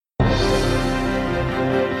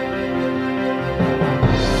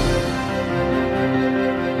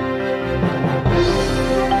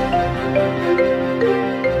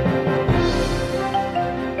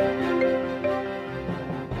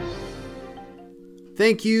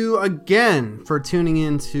Thank you again for tuning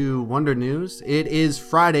in to Wndrnews. It is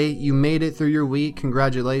Friday. You made it through your week.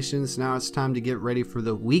 Congratulations. Now it's time to get ready for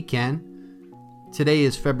the weekend. Today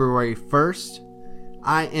is February 1st.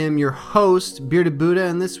 I am your host, Bearded Buddha,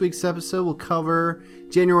 and this week's episode will cover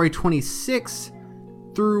January 26th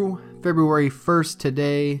through February 1st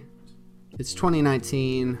today. It's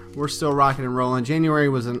 2019. We're still rocking and rolling. January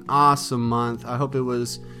was an awesome month. I hope it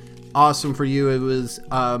was awesome for you. It was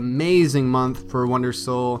an amazing month for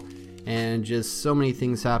Wondersoul, and just so many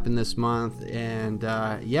things happened this month. And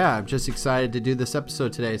I'm just excited to do this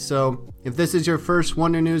episode today. So if this is your first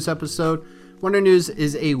Wndrnews episode, Wndrnews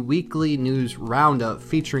is a weekly news roundup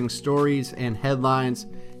featuring stories and headlines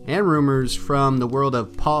and rumors from the world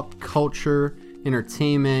of pop culture,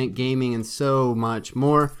 entertainment, gaming, and so much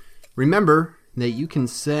more. Remember that you can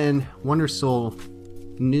send Wondersoul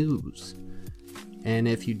news, and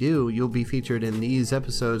if you do, you'll be featured in these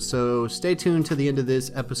episodes. So stay tuned to the end of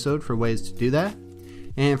this episode for ways to do that,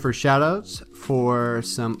 and for shoutouts for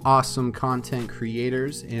some awesome content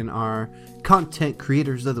creators in our Content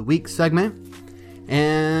Creators of the Week segment.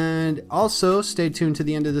 And also stay tuned to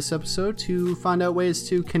the end of this episode to find out ways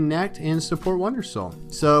to connect and support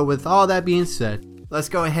Wondersoul. So with all that being said, let's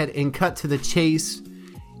go ahead and cut to the chase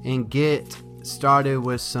and get started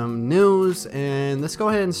with some news. And let's go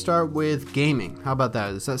ahead and start with gaming. How about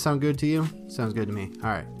that? Does that sound good to you? Sounds good to me.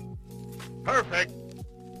 All right. Perfect.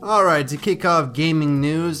 All right, to kick off gaming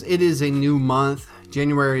news, it is a new month.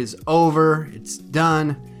 January is over. It's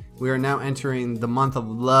done. We are now entering the month of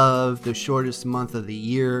love, the shortest month of the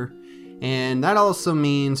year. And that also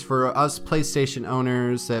means for us PlayStation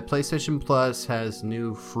owners that PlayStation Plus has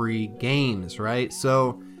new free games, right?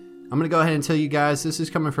 So I'm going to go ahead and tell you guys, this is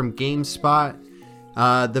coming from GameSpot.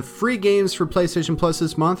 The free games for PlayStation Plus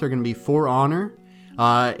this month are going to be For Honor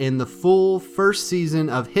in the full first season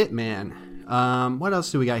of Hitman. What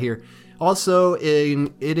else do we got here? Also,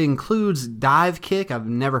 it includes Dive Kick. I've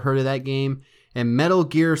never heard of that game. And Metal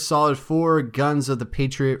Gear Solid 4 Guns of the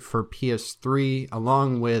Patriot for PS3,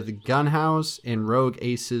 along with Gunhouse and Rogue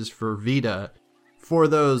Aces for Vita, for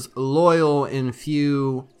those loyal and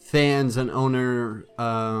few fans and owner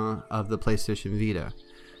of the PlayStation Vita.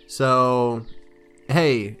 So,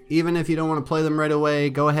 hey, even if you don't want to play them right away,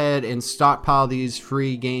 go ahead and stockpile these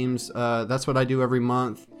free games. That's what I do every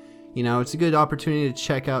month. You know, it's a good opportunity to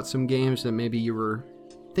check out some games that maybe you were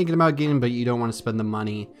thinking about getting, but you don't want to spend the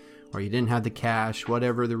money, or you didn't have the cash,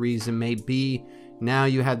 whatever the reason may be. Now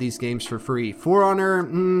you have these games for free. For Honor,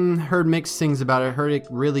 heard mixed things about it. Heard it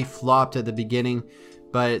really flopped at the beginning.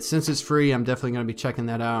 But since it's free, I'm definitely going to be checking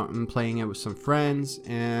that out and playing it with some friends.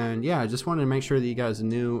 And yeah, I just wanted to make sure that you guys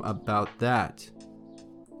knew about that.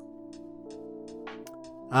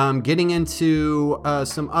 Getting into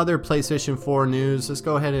some other PlayStation 4 news, let's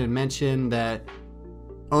go ahead and mention that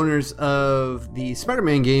owners of the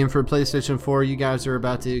Spider-Man game for PlayStation 4, you guys are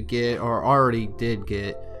about to get, or already did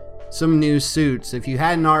get, some new suits. If you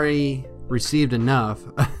hadn't already received enough,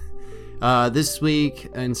 this week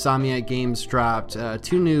Insomniac Games dropped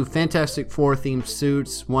two new Fantastic Four themed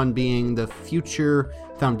suits, one being the Future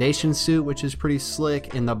Foundation suit, which is pretty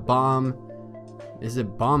slick, and the Bombastic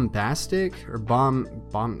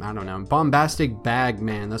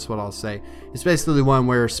Bagman, that's what I'll say. It's basically the one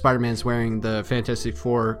where Spider-Man's wearing the Fantastic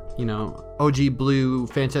Four, OG blue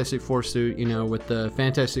Fantastic Four suit, with the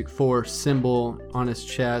Fantastic Four symbol on his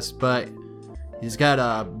chest, but he's got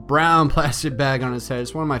a brown plastic bag on his head.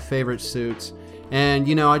 It's one of my favorite suits. And,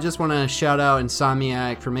 I just want to shout out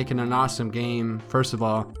Insomniac for making an awesome game, first of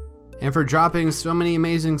all, and for dropping so many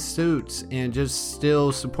amazing suits and just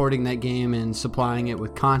still supporting that game and supplying it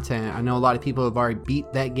with content. I know a lot of people have already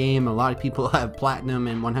beat that game. A lot of people have platinum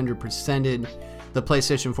and 100%ed the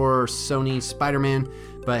PlayStation 4 Sony Spider-Man.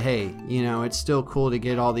 But hey, it's still cool to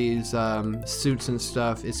get all these suits and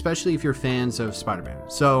stuff, especially if you're fans of Spider-Man.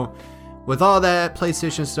 So with all that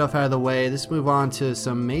PlayStation stuff out of the way, let's move on to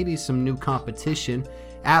some new competition.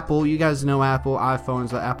 Apple, you guys know Apple,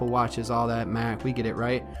 iPhones, the Apple Watches, all that, Mac, we get it,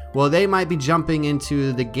 right? Well, they might be jumping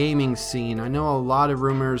into the gaming scene. I know a lot of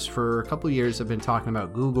rumors for a couple years have been talking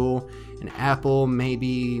about Google and Apple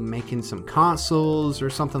maybe making some consoles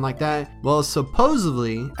or something like that. Well,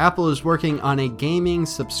 supposedly, Apple is working on a gaming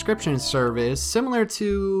subscription service similar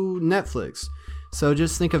to Netflix. So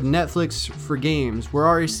just think of Netflix for games. We're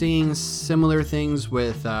already seeing similar things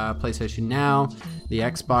with PlayStation Now, the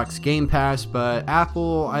Xbox Game Pass, but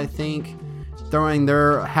Apple, I think, throwing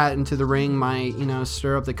their hat into the ring might,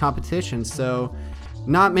 stir up the competition. So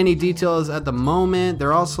Not many details at the moment.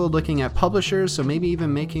 They're also looking at publishers, so maybe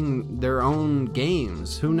even making their own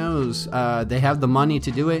games. Who knows? They have the money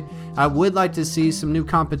to do it. I would like to see some new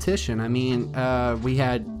competition. I mean, we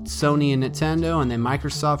had Sony and Nintendo, and then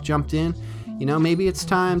Microsoft jumped in. You know, maybe it's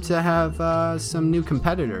time to have some new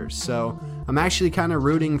competitors. So I'm actually kind of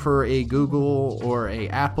rooting for a Google or a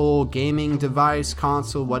Apple gaming device,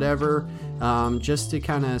 console, whatever, just to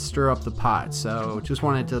kind of stir up the pot. So just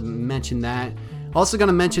wanted to mention that. Also going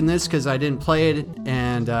to mention this because I didn't play it,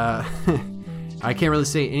 and I can't really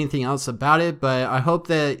say anything else about it, but I hope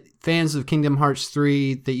that fans of Kingdom Hearts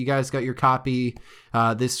 3, that you guys got your copy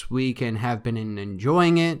this week and have been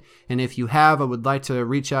enjoying it. And if you have, I would like to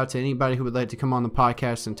reach out to anybody who would like to come on the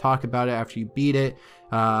podcast and talk about it after you beat it.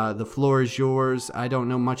 The floor is yours. I don't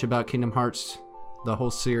know much about Kingdom Hearts, the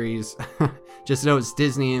whole series. Just know it's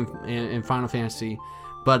Disney and Final Fantasy.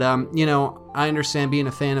 But, you know, I understand being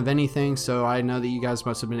a fan of anything, so I know that you guys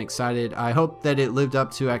must have been excited. I hope that it lived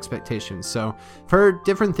up to expectations. So, I've heard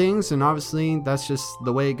different things, and obviously that's just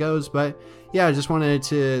the way it goes. But, yeah, I just wanted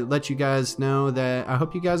to let you guys know that I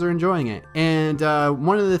hope you guys are enjoying it. And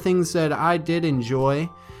one of the things that I did enjoy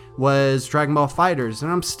was Dragon Ball FighterZ,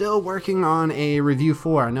 and I'm still working on a review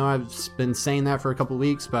for. I know I've been saying that for a couple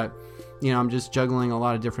weeks, but you know, I'm just juggling a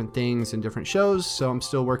lot of different things and different shows, so I'm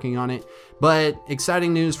still working on it. But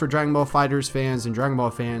exciting news for Dragon Ball FighterZ fans and Dragon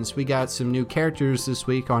Ball fans. We got some new characters this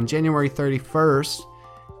week. On January 31st,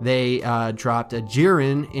 they dropped a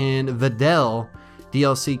Jiren and Videl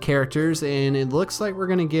DLC characters, and it looks like we're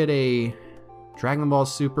going to get a Dragon Ball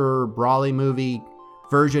Super Broly movie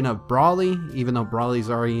version of Broly, even though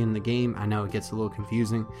Broly's already in the game. I know it gets a little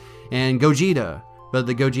confusing. And Gogeta, but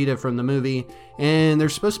the Gogeta from the movie. And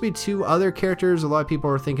there's supposed to be two other characters. A lot of people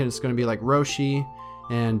are thinking it's going to be like Roshi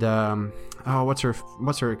and what's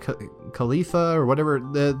her Khalifa or whatever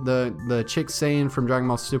the chick saying from Dragon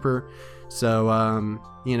Ball Super. So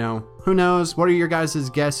you know, who knows? What are your guys'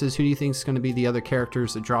 guesses? Who do you think is going to be the other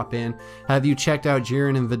characters that drop in? Have you checked out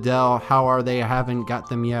Jiren and Videl? How are they? I haven't got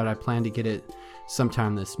them yet. I plan to get it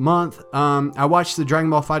sometime this month. I watched the Dragon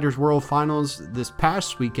Ball FighterZ World Finals this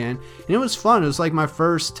past weekend, and it was fun. It was like my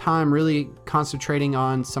first time really concentrating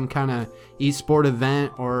on some kind of esport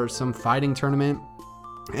event or some fighting tournament,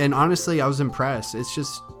 and honestly, I was impressed. It's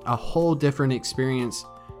just a whole different experience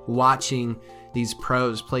watching these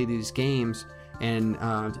pros play these games, and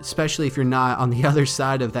especially if you're not on the other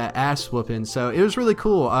side of that ass whooping. So it was really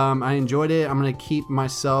cool. I enjoyed it. I'm going to keep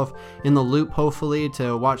myself in the loop, hopefully,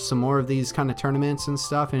 to watch some more of these kind of tournaments and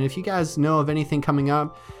stuff. And if you guys know of anything coming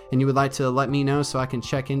up and you would like to let me know so I can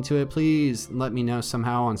check into it, please let me know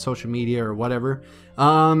somehow on social media or whatever.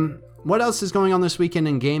 What else is going on this weekend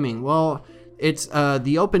in gaming? Well, it's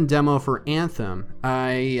the open demo for Anthem.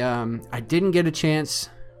 I didn't get a chance.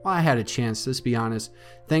 Well, I had a chance, let's be honest.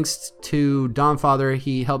 Thanks to Donfather,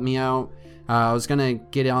 he helped me out. I was going to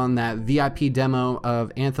get on that VIP demo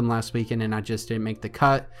of Anthem last weekend, and I just didn't make the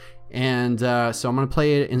cut. And so I'm going to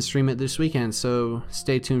play it and stream it this weekend, so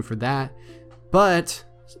stay tuned for that. But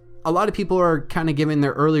a lot of people are kind of giving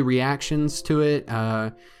their early reactions to it.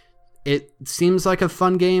 It seems like a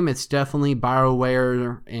fun game. It's definitely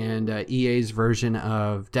BioWare and EA's version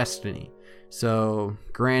of Destiny. So,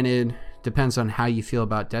 granted, depends on how you feel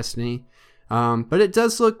about Destiny. But it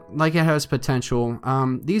does look like it has potential.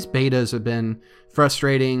 These betas have been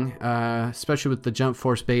frustrating, especially with the Jump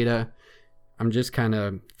Force beta. I'm just kind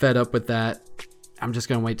of fed up with that. I'm just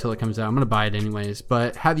going to wait till it comes out. I'm going to buy it anyways.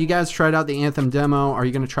 But have you guys tried out the Anthem demo? Are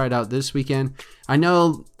you going to try it out this weekend? I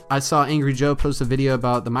know I saw Angry Joe post a video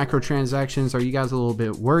about the microtransactions. Are you guys a little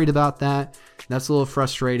bit worried about that? That's a little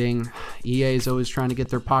frustrating. EA is always trying to get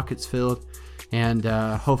their pockets filled. And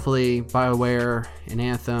hopefully BioWare and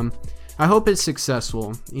Anthem, I hope it's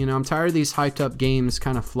successful. You know, I'm tired of these hyped up games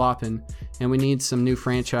kind of flopping, and we need some new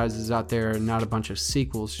franchises out there and not a bunch of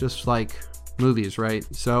sequels, just like movies, right?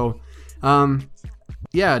 So,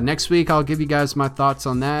 yeah, next week I'll give you guys my thoughts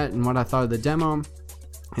on that and what I thought of the demo,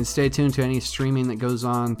 and stay tuned to any streaming that goes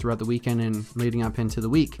on throughout the weekend and leading up into the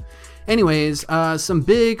week. Anyways, some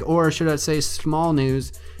big, or should I say small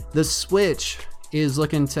news, the Switch is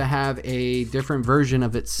looking to have a different version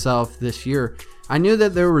of itself this year. I knew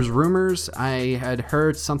that there was rumors. I had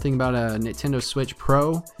heard something about a Nintendo Switch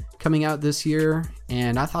Pro coming out this year,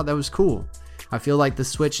 and I thought that was cool. I feel like the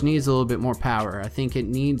Switch needs a little bit more power. I think it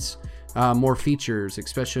needs more features,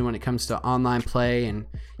 especially when it comes to online play, and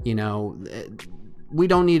you know, we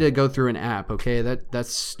don't need to go through an app, okay?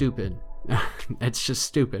 That's stupid. It's just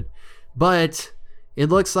stupid. But it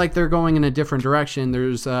looks like they're going in a different direction.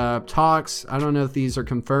 There's talks, I don't know if these are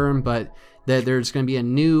confirmed, but that there's going to be a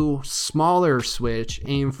new, smaller Switch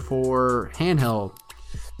aimed for handheld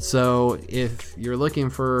So if you're looking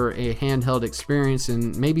for a handheld experience,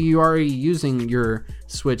 and maybe you are already using your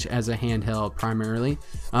Switch as a handheld primarily,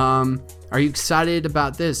 are you excited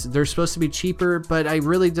about this? They're supposed to be cheaper, but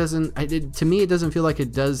to me, it doesn't feel like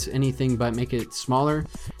it does anything but make it smaller.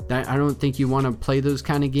 I don't think you want to play those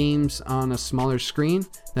kind of games on a smaller screen.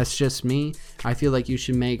 That's just me. I feel like you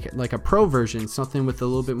should make like a pro version, something with a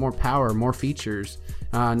little bit more power, more features,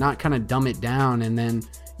 not kind of dumb it down and then,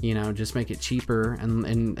 just make it cheaper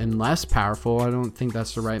and less powerful. I don't think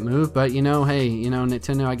that's the right move, but hey,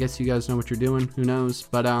 Nintendo, I guess you guys know what you're doing. Who knows?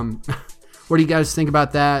 But what do you guys think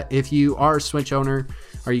about that? If you are a Switch owner,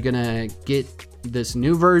 are you gonna get this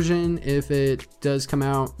new version if it does come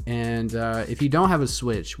out? And if you don't have a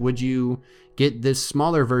Switch, would you get this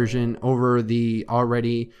smaller version over the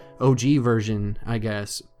already OG version, I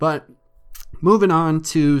guess? But moving on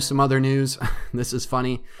to some other news. This is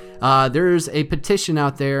funny. There's a petition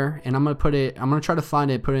out there, and I'm gonna try to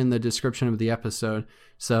find it, put it in the description of the episode.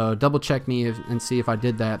 So double check me and see if I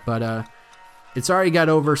did that. But it's already got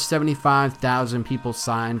over 75,000 people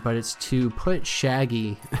signed, but it's to put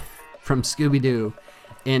Shaggy from Scooby-Doo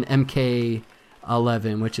in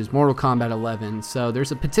MK11, which is Mortal Kombat 11. So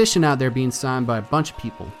there's a petition out there being signed by a bunch of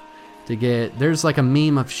people to get. There's like a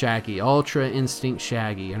meme of Shaggy, Ultra Instinct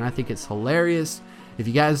Shaggy, and I think it's hilarious. If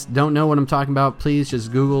you guys don't know what I'm talking about, please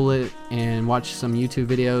just Google it and watch some YouTube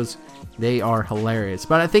videos. They are hilarious.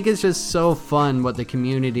 But I think it's just so fun what the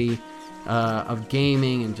community of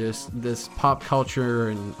gaming and just this pop culture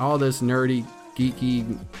and all this nerdy,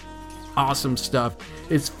 geeky, awesome stuff.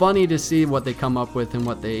 It's funny to see what they come up with and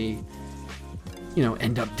what they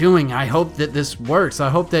end up doing. I hope that this works. I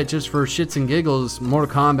hope that just for shits and giggles,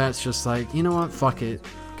 Mortal Kombat's just like, you know what, fuck it,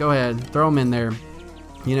 go ahead, throw them in there.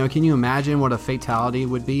 Can you imagine what a fatality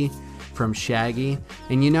would be from Shaggy?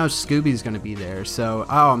 And Scooby's gonna be there, so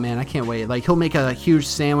oh man, I can't wait. Like, he'll make a huge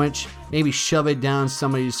sandwich, maybe shove it down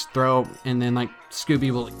somebody's throat, and then like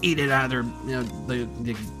Scooby will eat it out of their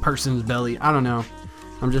the person's belly. I don't know,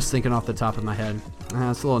 I'm just thinking off the top of my head. It's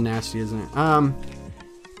a little nasty, isn't it?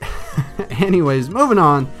 Anyways, moving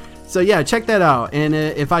on. So yeah, check that out, and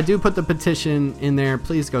if I do put the petition in there,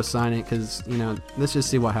 please go sign it, because let's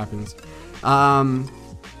just see what happens.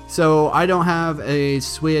 So I don't have a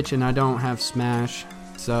Switch and I don't have Smash,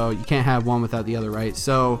 so you can't have one without the other, right?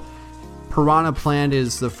 So Piranha Plant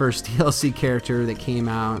is the first DLC character that came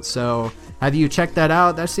out. So have you checked that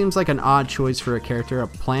out? That seems like an odd choice for a character, a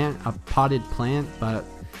potted plant, but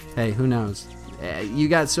hey, who knows? You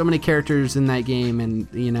got so many characters in that game, and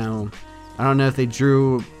I don't know if they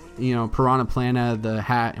drew Piranha Plant out of the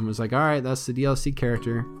hat and was like, all right, that's the DLC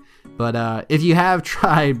character. But if you have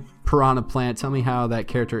tried Piranha Plant, tell me how that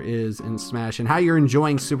character is in Smash and how you're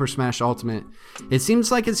enjoying Super Smash Ultimate. It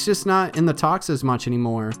seems like it's just not in the talks as much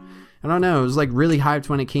anymore. I don't know, it was like really hyped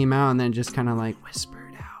when it came out and then just kind of like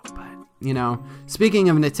whispered out. But speaking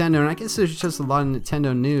of Nintendo, and I guess there's just a lot of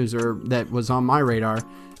Nintendo news that was on my radar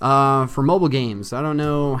for mobile games. I don't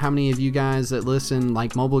know how many of you guys that listen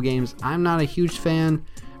like mobile games. I'm not a huge fan.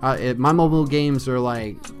 My mobile games are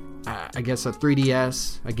like I guess a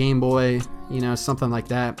 3DS, a Game Boy, something like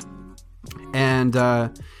that. And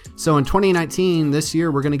so in 2019, this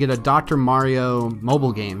year, we're going to get a Dr. Mario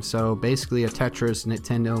mobile game. So basically a Tetris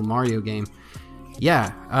Nintendo Mario game.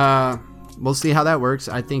 Yeah, we'll see how that works.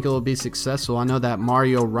 I think it will be successful. I know that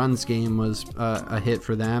Mario Runs game was a hit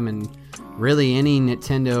for them. And really any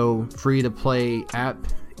Nintendo free-to-play app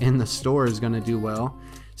in the store is going to do well.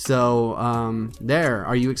 So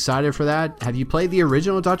are you excited for that? Have you played the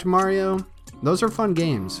original Dr. Mario? Those are fun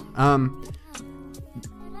games.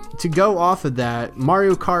 To go off of that,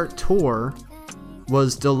 Mario Kart Tour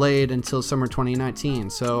was delayed until summer 2019.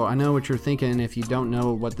 So I know what you're thinking if you don't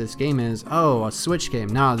know what this game is. Oh, a Switch game.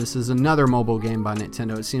 No, this is another mobile game by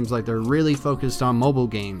Nintendo. It seems like they're really focused on mobile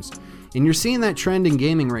games. And you're seeing that trend in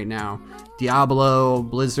gaming right now. Diablo,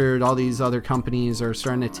 Blizzard, all these other companies are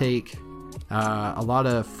starting to take a lot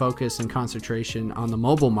of focus and concentration on the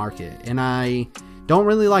mobile market, and I don't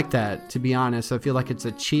really like that, to be honest. I feel like it's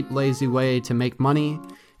a cheap, lazy way to make money,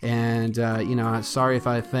 and sorry if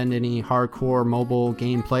I offend any hardcore mobile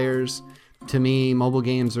game players. To me, mobile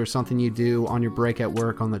games are something you do on your break at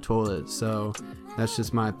work on the toilet, so that's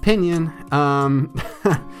just my opinion.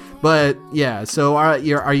 But yeah, so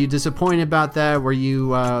are you disappointed about that? Were you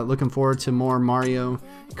looking forward to more Mario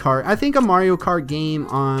Kart? I think a Mario Kart game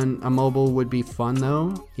on a mobile would be fun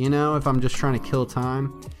though, if I'm just trying to kill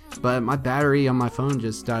time. But my battery on my phone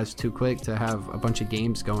just dies too quick to have a bunch of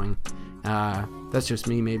games going. That's just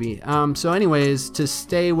me, maybe. So anyways, to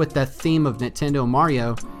stay with that theme of Nintendo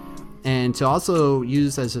Mario, and to also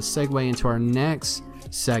use as a segue into our next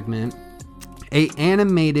segment, A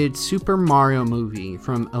animated Super Mario movie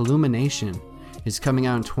from Illumination is coming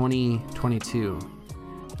out in 2022.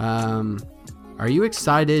 Are you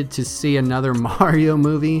excited to see another Mario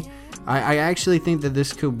movie? I actually think that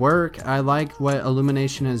this could work. I like what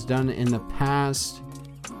Illumination has done in the past.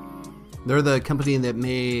 They're the company that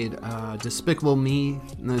made Despicable Me,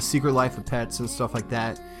 and The Secret Life of Pets, and stuff like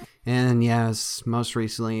that. And yes, most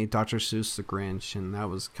recently, Dr. Seuss the Grinch, and that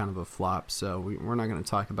was kind of a flop, so we're not going to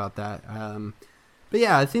talk about that. But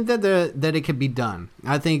yeah, I think that it could be done.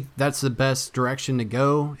 I think that's the best direction to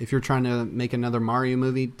go. If you're trying to make another Mario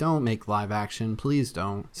movie, don't make live action. Please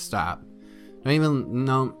don't. Stop.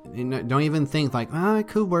 Don't even think like, it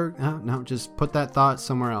could work. No, just put that thought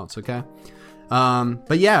somewhere else, okay?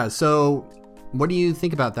 But yeah, so what do you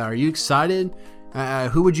think about that? Are you excited?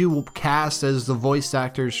 Who would you cast as the voice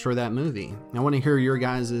actors for that movie? I want to hear your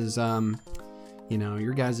guys's,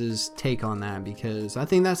 your guys's take on that, because I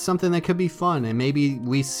think that's something that could be fun, and maybe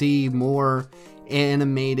we see more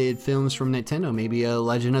animated films from Nintendo. Maybe a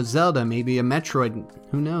Legend of Zelda, maybe a Metroid.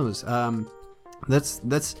 Who knows?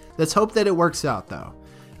 Let's hope that it works out, though.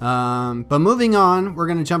 But moving on, we're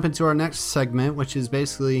going to jump into our next segment, which is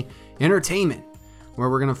basically entertainment, where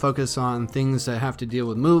we're going to focus on things that have to deal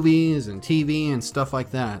with movies and TV and stuff like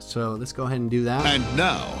that. So let's go ahead and do that. And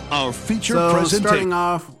now, our feature presentation. Starting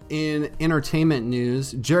off in entertainment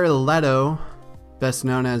news, Jared Leto, best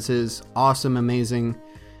known as his awesome, amazing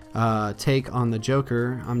take on the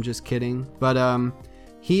Joker. I'm just kidding. But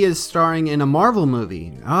he is starring in a Marvel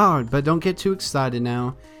movie. Oh, but don't get too excited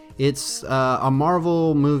now. It's a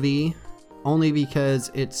Marvel movie only because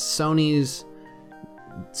it's Sony's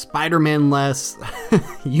Spider-Man-less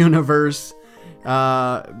universe.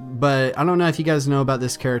 But I don't know if you guys know about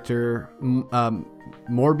this character,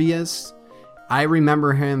 Morbius. I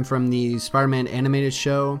remember him from the Spider-Man animated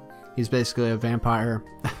show. He's basically a vampire.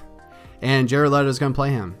 And Jared Leto is going to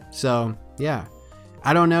play him. So, yeah.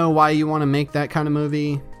 I don't know why you want to make that kind of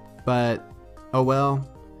movie, but oh well.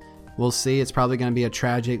 We'll see. It's probably going to be a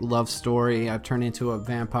tragic love story. I've turned into a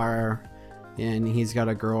vampire, and he's got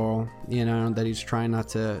a girl, that he's trying not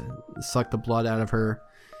to suck the blood out of her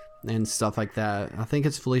and stuff like that. I think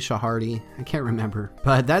it's Felicia Hardy. I can't remember.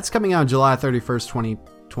 But that's coming out July 31st,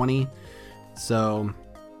 2020. So,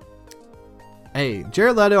 hey,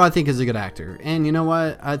 Jared Leto, I think, is a good actor. And you know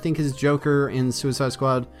what? I think his Joker in Suicide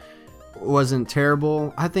Squad wasn't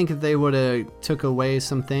terrible. I think if they would have took away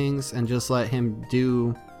some things and just let him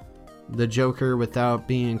do the Joker without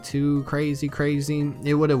being too crazy,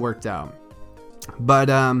 it would have worked out.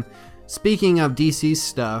 But speaking of DC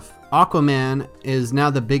stuff, Aquaman is now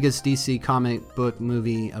the biggest DC comic book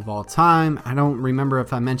movie of all time. I don't remember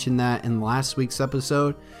if I mentioned that in last week's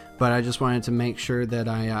episode, but I just wanted to make sure that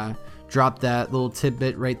I dropped that little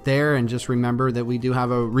tidbit right there, and just remember that we do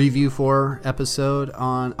have a review for episode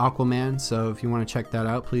on Aquaman, so if you want to check that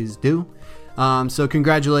out, please do. So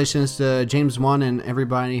congratulations to James Wan and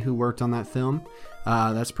everybody who worked on that film.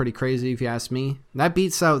 That's pretty crazy if you ask me. That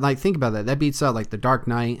beats out, think about that. That beats out The Dark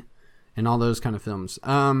Knight and all those kind of films.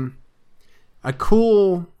 A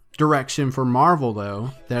cool direction for Marvel,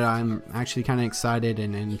 though, that I'm actually kind of excited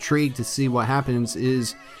and intrigued to see what happens,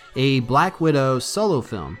 is a Black Widow solo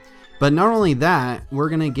film. But not only that, we're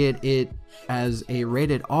going to get it as a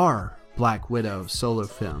rated R Black Widow solo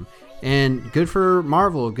film. And good for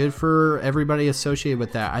Marvel, good for everybody associated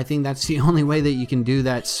with that. I think that's the only way that you can do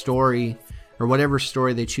that story, or whatever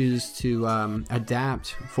story they choose to adapt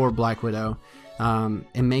for Black Widow, and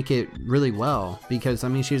make it really well. Because,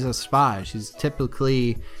 she's a spy. She's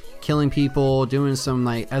typically killing people, doing some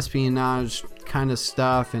espionage kind of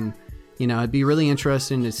stuff. And, it'd be really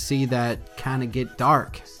interesting to see that kind of get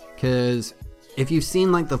dark. Because if you've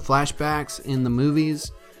seen the flashbacks in the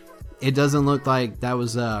movies, it doesn't look like that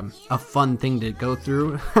was a fun thing to go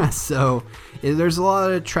through. So there's a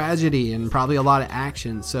lot of tragedy and probably a lot of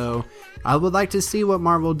action. So I would like to see what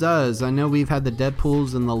Marvel does. I know we've had the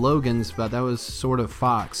Deadpools and the Logans, but that was sort of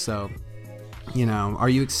Fox. So, are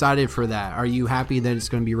you excited for that? Are you happy that it's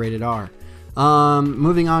going to be rated R?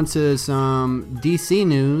 Moving on to some DC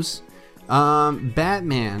news.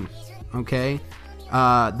 Batman. Okay.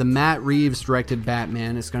 The Matt Reeves directed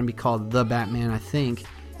Batman. It's going to be called The Batman, I think.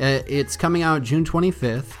 It's coming out June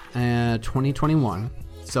 25th, 2021.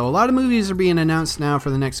 So a lot of movies are being announced now for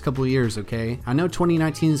the next couple of years, okay? I know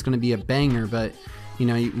 2019 is going to be a banger, but,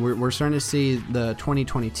 we're starting to see the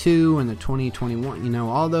 2022 and the 2021,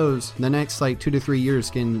 all those, the next 2 to 3 years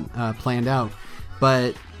getting planned out.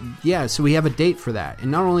 But, yeah, so we have a date for that. And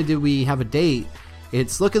not only do we have a date,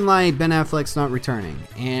 it's looking like Ben Affleck's not returning.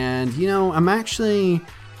 And, I'm actually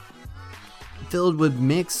filled with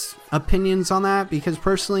mixed opinions on that, because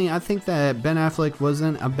personally I think that Ben Affleck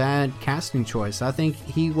wasn't a bad casting choice. I think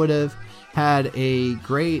he would have had a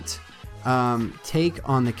great take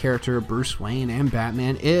on the character of Bruce Wayne and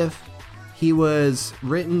Batman if he was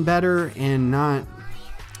written better and not,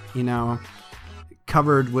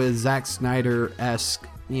 covered with Zack Snyder-esque,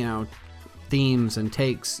 themes and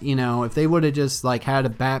takes. If they would have just had a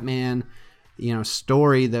Batman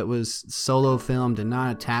story that was solo filmed and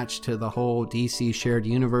not attached to the whole DC shared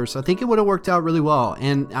universe, I think it would have worked out really well.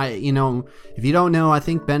 And if you don't know, I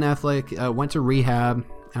think Ben Affleck went to rehab,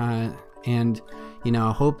 and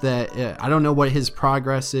I hope that I don't know what his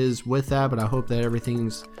progress is with that, but I hope that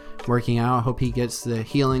everything's working out. I hope he gets the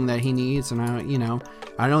healing that he needs, and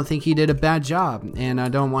I don't think he did a bad job, and I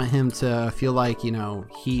don't want him to feel like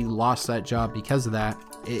he lost that job because of that.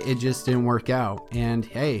 It just didn't work out. And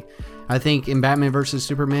hey, I think in Batman vs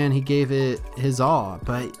Superman he gave it his all,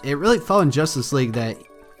 but it really felt in Justice League that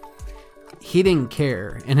he didn't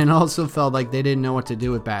care, and it also felt like they didn't know what to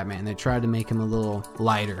do with Batman. They tried to make him a little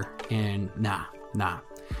lighter, and nah.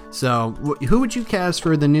 So who would you cast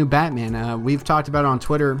for the new Batman? We've talked about it on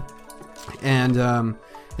Twitter, and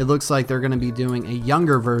it looks like they're going to be doing a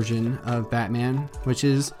younger version of Batman, which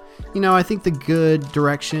is, I think the good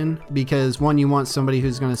direction, because one, you want somebody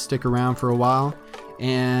who's going to stick around for a while,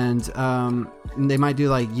 and they might do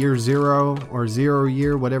like year 0 or 0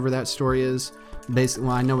 year, whatever that story is. Basically,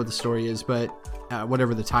 well, I know what the story is, but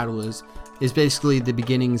whatever the title is basically the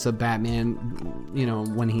beginnings of Batman,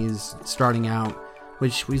 when he's starting out,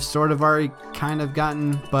 which we've sort of already kind of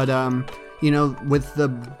gotten. But, with the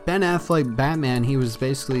Ben Affleck Batman, he was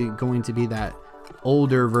basically going to be that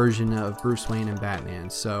older version of Bruce Wayne and Batman.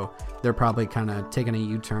 So they're probably kind of taking a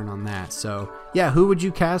U-turn on that. So yeah, who would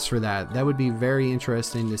you cast for that? That would be very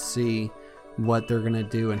interesting to see what they're going to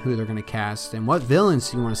do and who they're going to cast and what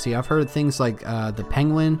villains you want to see. I've heard things like the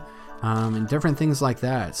Penguin, and different things like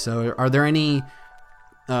that. So are there any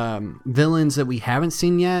villains that we haven't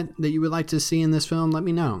seen yet that you would like to see in this film? Let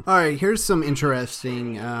me know. All right, here's some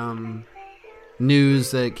interesting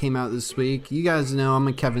news that came out this week. You guys know I'm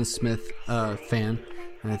a Kevin Smith fan,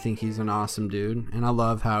 and I think he's an awesome dude, and I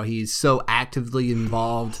love how he's so actively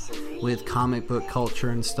involved with comic book culture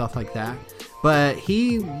and stuff like that. But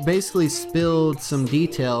he basically spilled some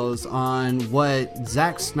details on what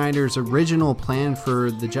Zack Snyder's original plan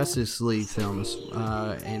for the Justice League films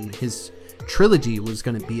and his trilogy was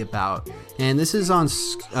going to be about. And this is on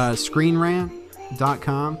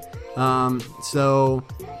ScreenRant.com. So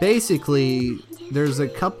basically, there's a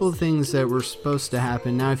couple things that were supposed to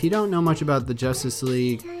happen. Now, if you don't know much about the Justice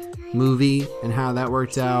League movie and how that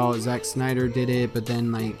worked out, Zack Snyder did it, but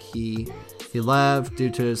then he left due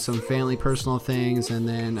to some family personal things, and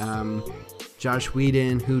then Josh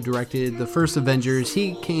Whedon, who directed the first Avengers,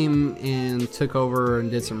 he came and took over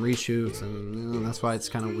and did some reshoots, and that's why it's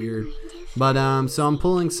kind of weird. But so I'm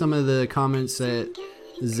pulling some of the comments that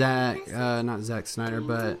not Zack Snyder,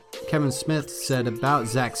 but Kevin Smith said about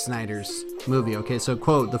Zack Snyder's movie. Okay, so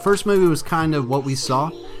quote, the first movie was kind of what we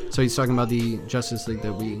saw. So he's talking about the Justice League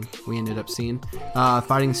that we ended up seeing.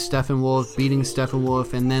 Fighting Steppenwolf, beating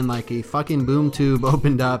Steppenwolf, and then like a fucking boom tube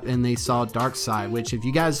opened up and they saw Darkseid, which if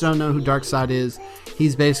you guys don't know who Darkseid is,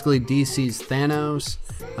 he's basically DC's Thanos.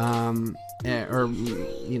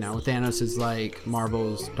 Thanos is like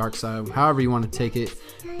Marvel's Darkseid, however you want to take it.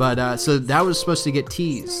 But so that was supposed to get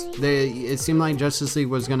teased. It seemed like Justice League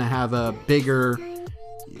was going to have a bigger,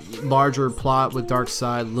 larger plot with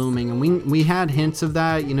Darkseid looming, and we had hints of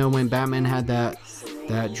that, when Batman had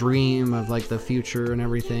that dream of like the future and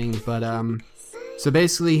everything. But so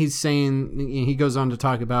basically he's saying, he goes on to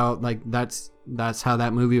talk about like that's how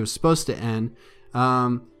that movie was supposed to end.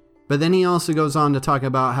 But then he also goes on to talk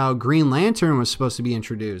about how Green Lantern was supposed to be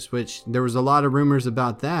introduced, which there was a lot of rumors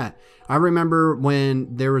about that. I remember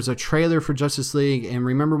when there was a trailer for Justice League, and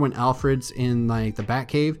remember when Alfred's in like the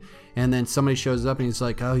Batcave, and then somebody shows up and he's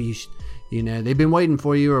like, oh, they've been waiting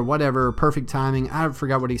for you or whatever, perfect timing. I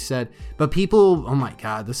forgot what he said. But people, oh my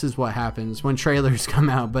God, this is what happens when trailers come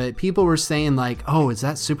out. But people were saying like, oh, is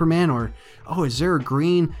that Superman? Or, oh, is there a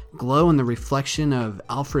green glow in the reflection of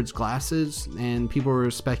Alfred's glasses? And people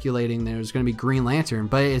were speculating there was going to be Green Lantern.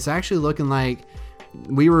 But it's actually looking like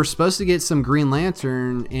we were supposed to get some Green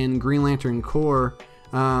Lantern in Green Lantern Corps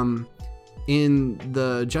in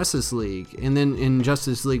the Justice League, and then in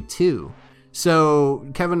Justice League 2. So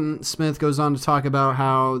Kevin Smith goes on to talk about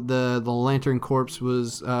how the Lantern Corps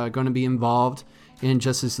was going to be involved in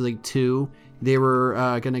Justice League 2. They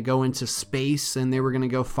were going to go into space, and they were going to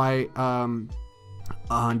go fight on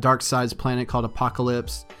Darkseid's planet called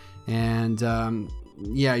Apocalypse. And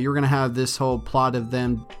yeah, you're going to have this whole plot of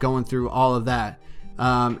them going through all of that.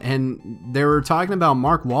 And they were talking about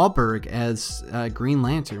Mark Wahlberg as Green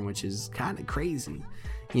Lantern, which is kind of crazy,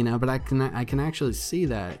 but I can actually see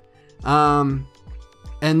that.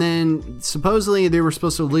 And then supposedly they were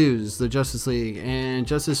supposed to lose the Justice League, and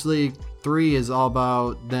Justice League 3 is all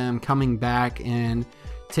about them coming back and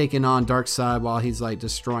taking on Darkseid while he's like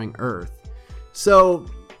destroying Earth. So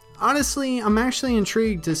honestly, I'm actually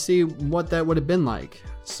intrigued to see what that would have been like.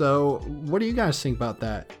 So what do you guys think about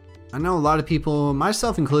that? I know a lot of people,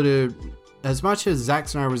 myself included, as much as Zack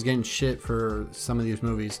Snyder was getting shit for some of these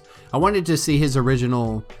movies, I wanted to see his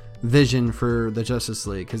original vision for the Justice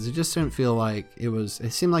League, because it just didn't feel like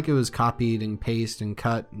it seemed like it was copied and pasted and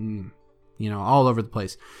cut and all over the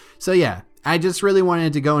place. So yeah, I just really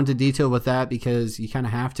wanted to go into detail with that because you kind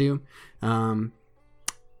of have to.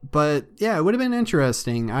 But yeah, it would have been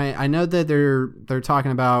interesting. I know that they're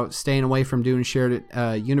talking about staying away from doing shared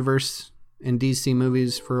universe in DC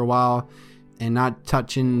movies for a while and not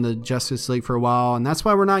touching the Justice League for a while, and that's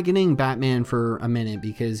why we're not getting Batman for a minute,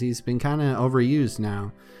 because he's been kind of overused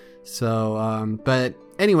now. So but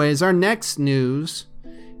anyways, our next news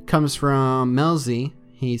comes from Melzy.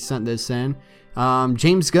 He sent this in.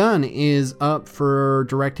 James Gunn is up for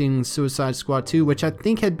directing Suicide Squad 2, which I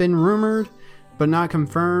think had been rumored but not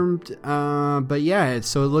confirmed. But yeah,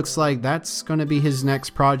 so it looks like that's going to be his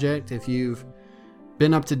next project. If you've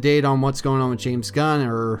been up to date on what's going on with James Gunn,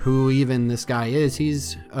 or who even this guy is,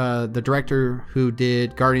 he's the director who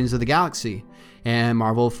did Guardians of the Galaxy, and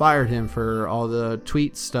Marvel fired him for all the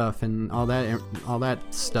tweet stuff and all that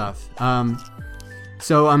stuff.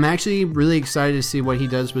 So I'm actually really excited to see what he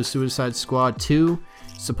does with Suicide Squad 2.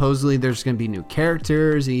 Supposedly there's going to be new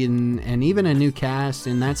characters and even a new cast,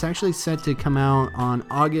 and that's actually set to come out on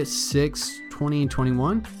August 6,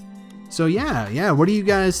 2021. So yeah, what do you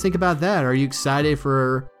guys think about that? Are you excited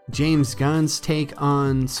for James Gunn's take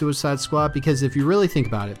on Suicide Squad? Because if you really think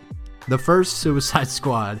about it, the first Suicide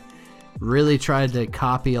Squad really tried to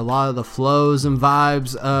copy a lot of the flows and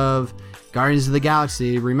vibes of Guardians of the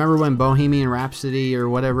Galaxy. Remember when Bohemian Rhapsody or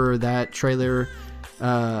whatever, that trailer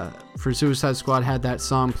for Suicide Squad had that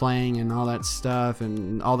song playing and all that stuff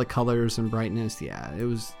and all the colors and brightness? Yeah, it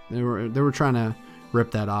was they were trying to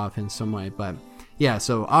rip that off in some way. But yeah,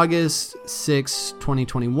 so August 6,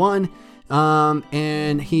 2021.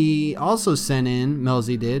 And he also sent in,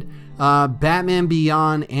 Melzy did, Batman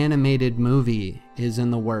Beyond animated movie is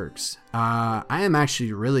in the works. I am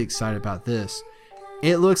actually really excited about this.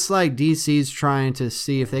 It looks like DC's trying to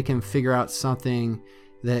see if they can figure out something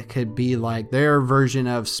that could be like their version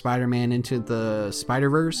of Spider-Man Into the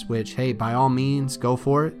Spider-Verse, which, hey, by all means, go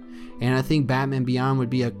for it. And I think Batman Beyond would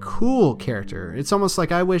be a cool character. It's almost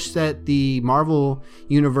like I wish that the Marvel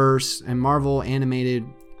universe and Marvel animated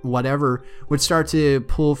whatever would start to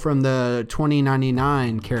pull from the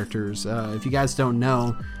 2099 characters. If you guys don't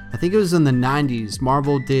know, I think it was in the 90s,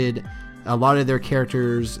 Marvel did a lot of their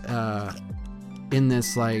characters in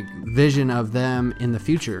this like vision of them in the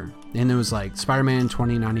future. And it was like Spider-Man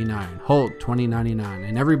 2099, Hulk 2099,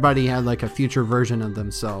 and everybody had like a future version of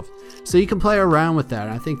themselves. So you can play around with that.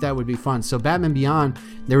 I think that would be fun. So Batman Beyond,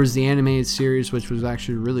 there was the animated series, which was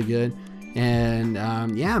actually really good. And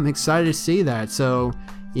yeah, I'm excited to see that. So,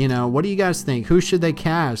 what do you guys think? Who should they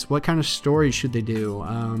cast? What kind of story should they do?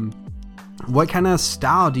 What kind of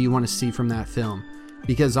style do you want to see from that film?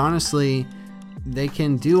 Because honestly, they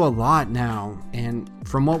can do a lot now. And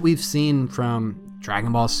from what we've seen from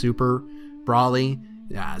Dragon Ball Super, Brawly,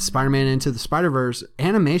 Spider-Man Into the Spider-Verse,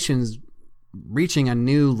 animation's reaching a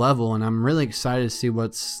new level, and I'm really excited to see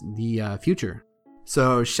what's the future.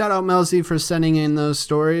 So shout out Melzy for sending in those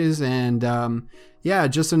stories, and yeah,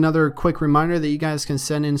 just another quick reminder that you guys can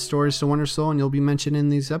send in stories to Wonder Soul and you'll be mentioned in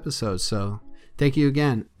these episodes. So thank you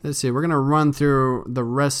again. Let's see, we're gonna run through the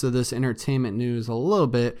rest of this entertainment news a little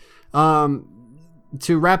bit.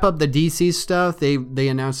 To wrap up the DC stuff, they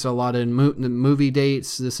announced a lot of movie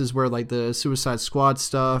dates. This is where like the Suicide Squad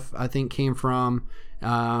stuff I think came from,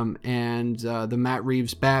 and the Matt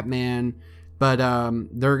Reeves Batman. But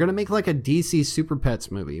they're gonna make like a DC Super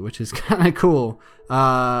Pets movie, which is kind of cool.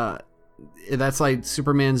 That's like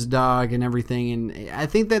Superman's dog and everything, and I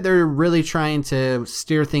think that they're really trying to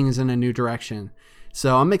steer things in a new direction.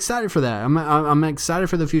 So I'm excited for that. I'm excited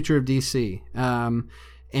for the future of DC.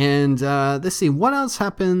 And let's see, what else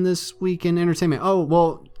happened this week in entertainment? Oh,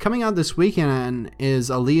 well, coming out this weekend is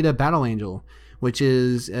Alita Battle Angel, which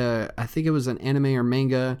is, I think it was an anime or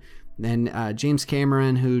manga. And James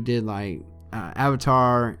Cameron, who did like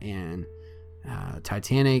Avatar and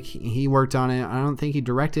Titanic, he worked on it. I don't think he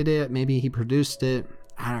directed it. Maybe he produced it.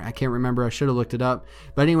 I can't remember. I should have looked it up.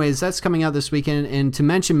 But anyways, that's coming out this weekend. And to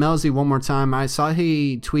mention Melzy one more time, I saw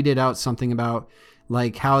he tweeted out something about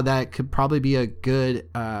like how that could probably be a good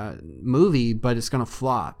movie, but it's going to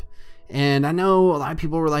flop. And I know a lot of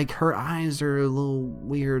people were like, her eyes are a little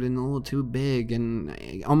weird and a little too big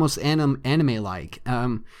and almost anime-like.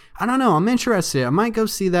 I don't know. I'm interested. I might go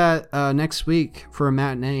see that next week for a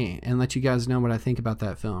matinee and let you guys know what I think about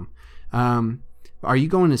that film. Are you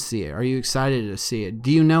going to see it? Are you excited to see it?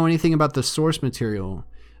 Do you know anything about the source material?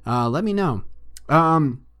 Let me know.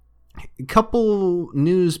 A couple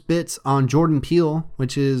news bits on Jordan Peele,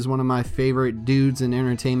 which is one of my favorite dudes in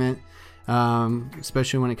entertainment,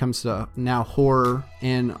 especially when it comes to now horror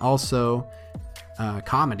and also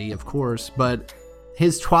comedy, of course. But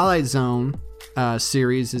his Twilight Zone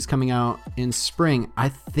series is coming out in spring. I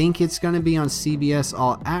think it's going to be on CBS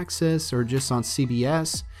All Access or just on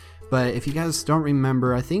CBS. But if you guys don't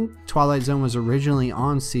remember, I think Twilight Zone was originally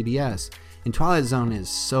on CBS. And Twilight Zone is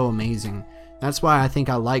so amazing. That's why I think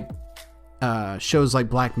I like shows like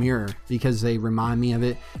Black Mirror, because they remind me of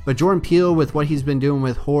it. But Jordan Peele, with what he's been doing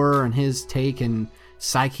with horror and his take and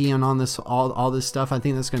psyche and on this all this stuff, I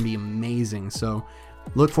think that's going to be amazing. So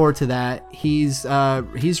look forward to that. He's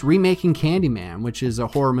remaking Candyman, which is a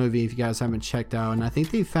horror movie if you guys haven't checked out, and I think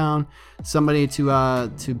they found somebody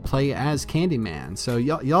to play as Candyman. So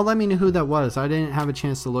y'all let me know who that was. I didn't have a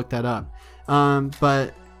chance to look that up.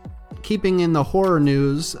 But keeping in the horror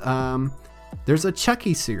news, there's a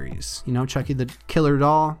Chucky series. You know, Chucky the Killer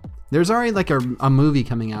Doll. There's already like a movie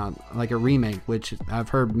coming out, like a remake, which I've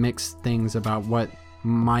heard mixed things about what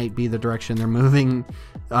might be the direction they're moving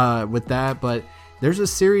with that, but there's a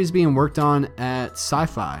series being worked on at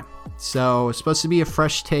Sci-Fi. So it's supposed to be a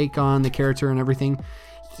fresh take on the character and everything.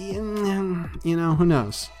 You know, who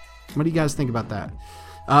knows? What do you guys think about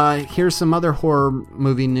that? Here's some other horror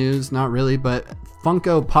movie news. Not really, but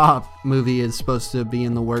Funko Pop movie is supposed to be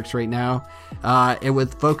in the works right now. It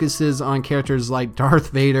with focuses on characters like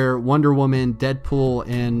Darth Vader, Wonder Woman, Deadpool,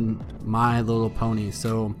 and My Little Pony.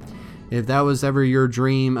 So if that was ever your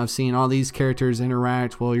dream of seeing all these characters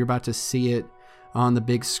interact, well, you're about to see it on the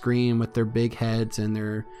big screen with their big heads and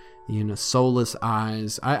their, soulless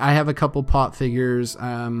eyes. I have a couple pop figures.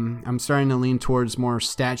 I'm starting to lean towards more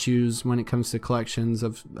statues when it comes to collections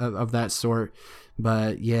of that sort.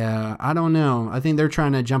 But yeah, I don't know. I think they're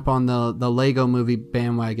trying to jump on the Lego movie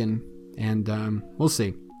bandwagon, and we'll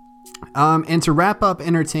see. And to wrap up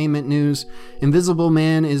entertainment news, Invisible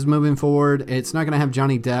Man is moving forward. It's not going to have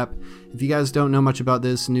Johnny Depp. If you guys don't know much about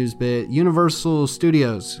this news bit, Universal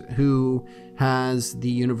Studios, who has the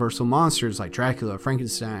Universal monsters like Dracula,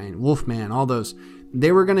 Frankenstein, Wolfman, all those,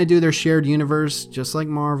 they were going to do their shared universe just like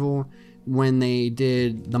Marvel when they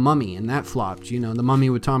did The Mummy, and that flopped. The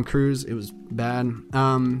Mummy with Tom Cruise, it was bad.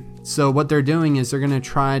 So what they're doing is they're going to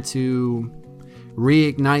try to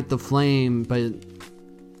reignite the flame, but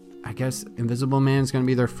I guess Invisible Man is going to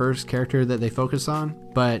be their first character that they focus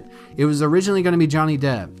on. But it was originally going to be Johnny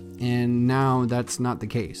Depp, and now that's not the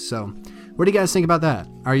case. So what do you guys think about that?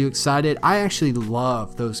 Are you excited? I actually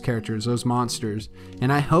love those characters, those monsters,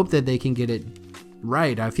 and I hope that they can get it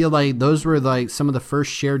right. I feel like those were like some of the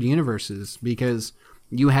first shared universes, because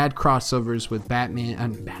you had crossovers with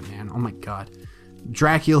Batman, oh my god,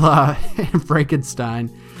 Dracula and Frankenstein,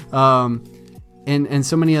 and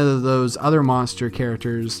so many of those other monster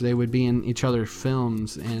characters. They would be in each other's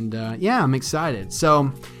films, and yeah, I'm excited.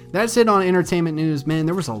 So that's it on entertainment news, man.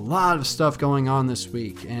 There was a lot of stuff going on this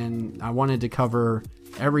week, and I wanted to cover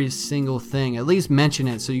every single thing, at least mention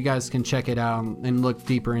it so you guys can check it out and look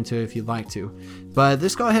deeper into it if you'd like to. But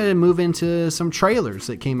let's go ahead and move into some trailers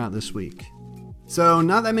that came out this week. So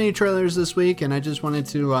not that many trailers this week, and I just wanted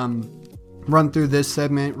to run through this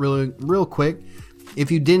segment real quick.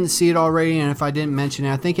 If you didn't see it already, and if I didn't mention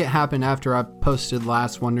it, I think it happened after I posted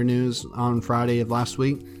last Wonder News on Friday of last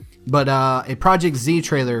week. But a Project Z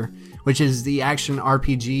trailer, which is the action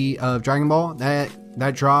RPG of Dragon Ball, that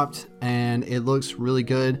dropped, and it looks really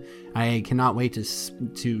good. I cannot wait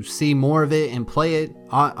to see more of it and play it.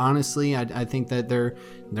 Honestly, I think that they're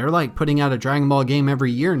like putting out a Dragon Ball game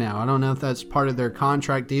every year now. I don't know if that's part of their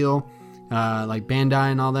contract deal, like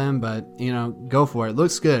Bandai and all them, but go for it.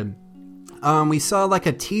 Looks good. We saw like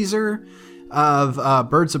a teaser of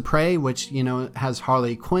Birds of Prey, which has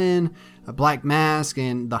Harley Quinn, a Black Mask,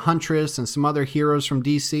 and the Huntress, and some other heroes from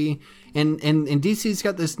DC. And DC's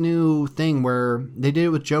got this new thing where they did it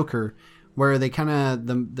with Joker, where they kind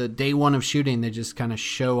of the day one of shooting, they just kind of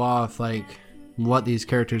show off like what these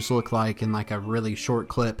characters look like in like a really short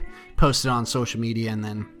clip, post it on social media, and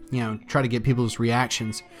then try to get people's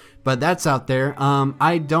reactions. But that's out there.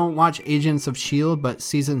 I don't watch Agents of S.H.I.E.L.D., but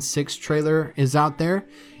season 6 trailer is out there,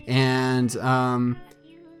 and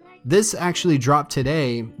this actually dropped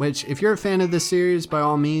today, which if you're a fan of this series, by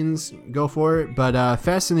all means, go for it. But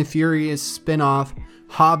Fast and the Furious spin-off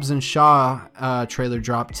Hobbs and Shaw trailer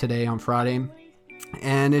dropped today on Friday,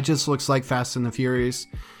 and it just looks like Fast and the Furious,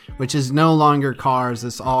 which is no longer cars.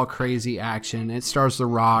 It's all crazy action. It stars The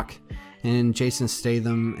Rock and Jason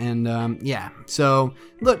Statham, and so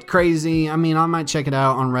looked crazy. I mean, I might check it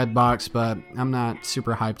out on Redbox, but I'm not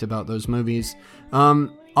super hyped about those movies.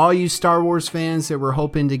 All you Star Wars fans that were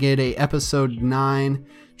hoping to get a Episode 9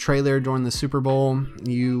 trailer during the Super Bowl,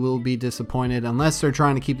 you will be disappointed unless they're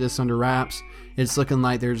trying to keep this under wraps. It's looking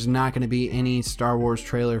like there's not going to be any Star Wars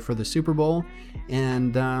trailer for the Super Bowl.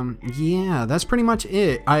 And that's pretty much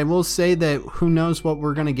it. I will say that who knows what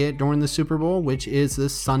we're going to get during the Super Bowl, which is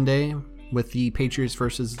this Sunday with the Patriots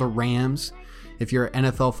versus the Rams. If you're an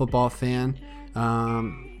NFL football fan,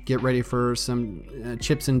 get ready for some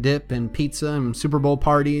chips and dip and pizza and Super Bowl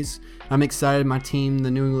parties. I'm excited. My team, the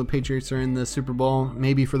New England Patriots, are in the Super Bowl,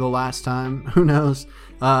 maybe for the last time. Who knows?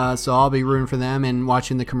 So I'll be rooting for them and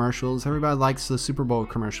watching the commercials. Everybody likes the Super Bowl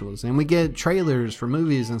commercials. And we get trailers for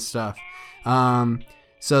movies and stuff. One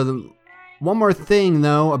more thing,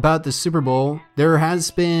 though, about the Super Bowl. There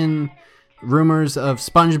has been rumors of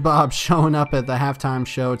SpongeBob showing up at the halftime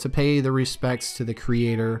show to pay the respects to the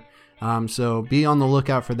creator. So be on the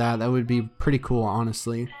lookout for that. That would be pretty cool,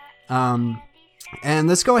 honestly. And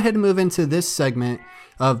let's go ahead and move into this segment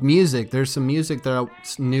of music. There's some music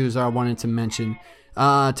news I wanted to mention.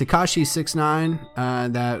 Tekashi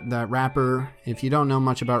 6ix9ine, that rapper. If you don't know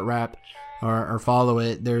much about rap or follow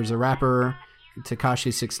it, there's a rapper,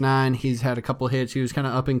 Tekashi 6ix9ine. He's had a couple hits. He was kind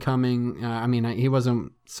of up and coming. He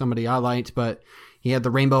wasn't somebody I liked, but he had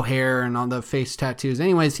the rainbow hair and all the face tattoos.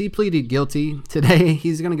 Anyways, he pleaded guilty today.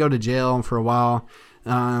 He's going to go to jail for a while.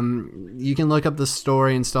 You can look up the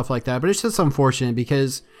story and stuff like that, but it's just unfortunate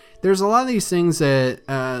because there's a lot of these things that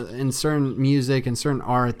in certain music and certain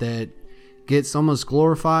art that gets almost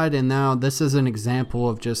glorified, and now this is an example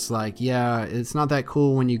of just like, it's not that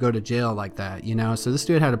cool when you go to jail like that, So this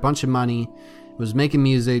dude had a bunch of money, was making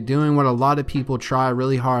music, doing what a lot of people try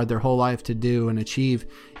really hard their whole life to do and achieve,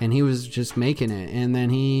 and he was just making it, and then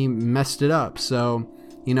he messed it up. So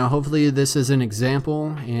hopefully this is an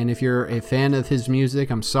example, and if you're a fan of his music,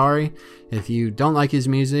 I'm sorry. If you don't like his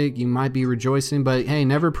music, you might be rejoicing, but hey,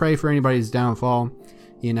 never pray for anybody's downfall.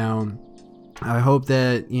 I hope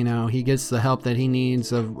that, he gets the help that he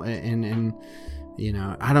needs I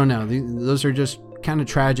don't know. Those are just kind of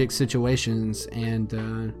tragic situations, and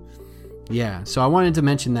so I wanted to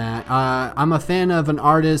mention that. I'm a fan of an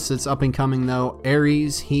artist that's up and coming, though,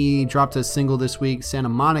 Aries. He dropped a single this week, Santa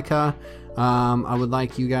Monica. I would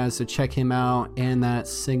like you guys to check him out, and that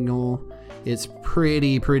single, it's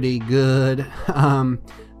pretty good.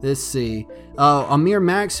 Let's see. Amir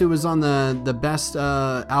Max, who was on the best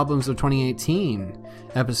albums of 2018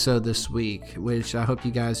 episode this week, which I hope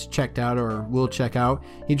you guys checked out or will check out.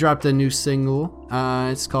 He dropped a new single.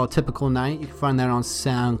 It's called Typical Night. You can find that on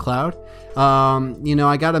SoundCloud.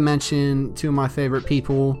 I got to mention two of my favorite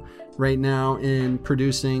people right now in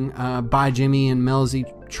producing, By Jimmy and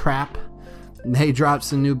Melzy Trap. They dropped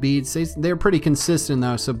some new beats. They're pretty consistent,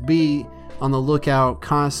 though, so be on the lookout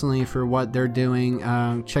constantly for what they're doing.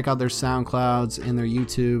 Check out their SoundClouds and their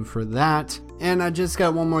YouTube for that. And I just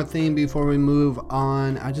got one more thing before we move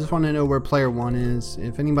on. I just want to know where Player One is.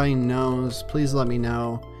 If anybody knows, please let me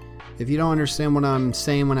know. If you don't understand what I'm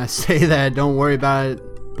saying when I say that, don't worry about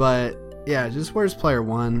it. But yeah, just where's Player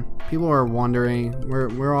One? People are wondering.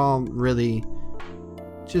 We're all really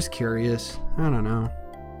just curious. I don't know.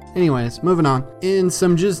 Anyways, moving on. In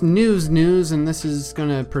some just news, and this is going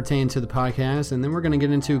to pertain to the podcast, and then we're going to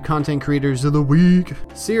get into content creators of the week.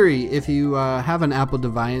 Siri, if you have an Apple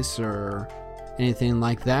device or anything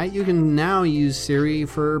like that, you can now use Siri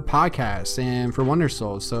for podcasts and for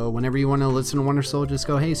Wondersoul. So whenever you want to listen to Wondersoul, just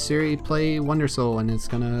go, hey Siri, play Wondersoul, and it's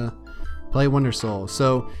going to play Wondersoul.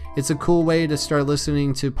 So it's a cool way to start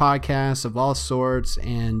listening to podcasts of all sorts,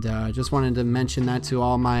 and just wanted to mention that to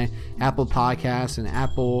all my Apple Podcasts and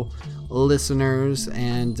Apple listeners.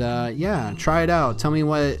 And try it out. Tell me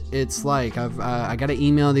what it's like. I got an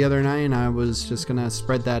email the other night, and I was just gonna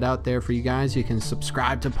spread that out there for you guys. You can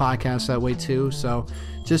subscribe to podcasts that way too. So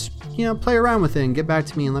just play around with it and get back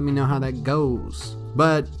to me and let me know how that goes.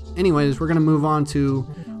 But anyways, we're gonna move on to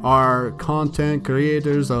our content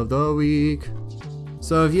creators of the week.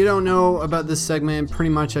 So if you don't know about this segment, pretty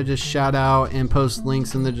much I just shout out and post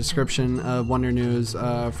links in the description of Wonder News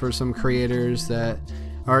for some creators that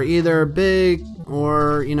are either big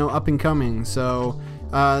or, up and coming. So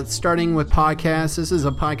starting with podcasts, this is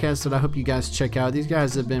a podcast that I hope you guys check out. These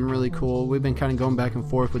guys have been really cool. We've been kind of going back and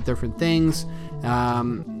forth with different things.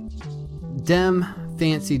 Dem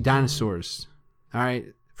Fancy Dinosaurs. All right.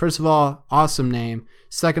 First of all, awesome name.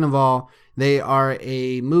 Second of all, they are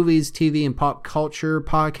a movies, TV, and pop culture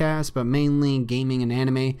podcast, but mainly gaming and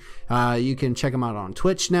anime. You can check them out on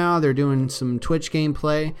Twitch now. They're doing some Twitch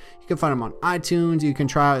gameplay. You can find them on iTunes. You can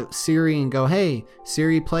try out Siri and go, hey,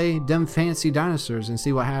 Siri, play Dem Fancy Dinosaurs and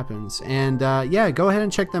see what happens. And go ahead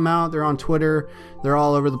and check them out. They're on Twitter. They're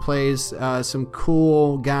all over the place. Some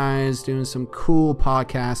cool guys doing some cool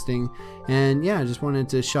podcasting. And I just wanted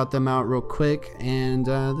to shout them out real quick. And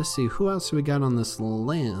let's see, who else we got on this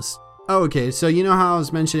list? Oh, okay, so you know how I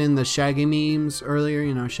was mentioning the Shaggy memes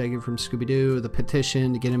earlier? Shaggy from Scooby-Doo, the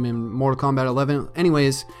petition to get him in Mortal Kombat 11.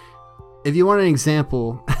 Anyways, if you want an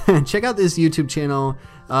example, check out this YouTube channel.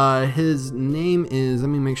 His name is, let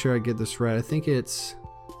me make sure I get this right. I think it's,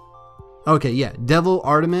 Devil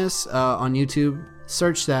Artemis on YouTube.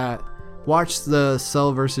 Search that. Watch the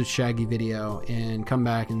Cell versus Shaggy video and come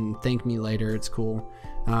back and thank me later. It's cool.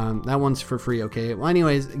 That one's for free, okay? Well,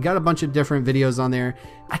 anyways, got a bunch of different videos on there.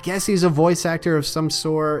 I guess he's a voice actor of some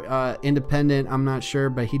sort, independent, I'm not sure,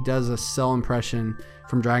 but he does a Cell impression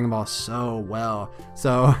from Dragon Ball so well.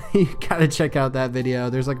 So you gotta check out that video.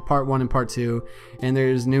 There's like part 1 and part 2, and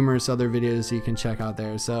there's numerous other videos you can check out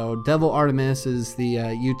there. So Devil Artemis is the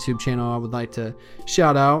YouTube channel I would like to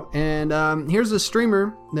shout out. And here's a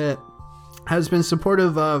streamer that has been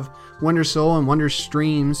supportive of Wonder Soul and Wonder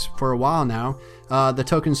Streams for a while now. The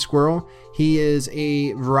Token Squirrel. He is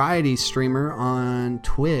a variety streamer on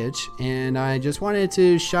Twitch, and I just wanted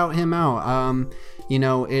to shout him out.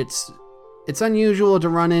 It's unusual to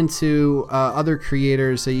run into other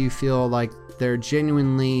creators that you feel like they're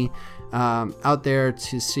genuinely out there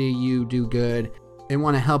to see you do good and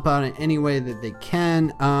want to help out in any way that they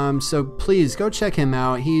can. So please go check him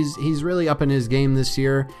out. He's really up in his game this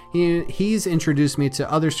year. He's introduced me to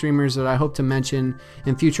other streamers that I hope to mention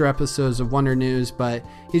in future episodes of Wonder News, but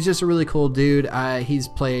he's just a really cool dude. He's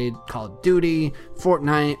played Call of Duty,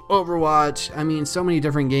 Fortnite, Overwatch. So many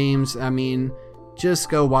different games. Just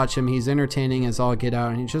go watch him. He's entertaining as all get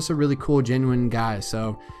out, and he's just a really cool, genuine guy.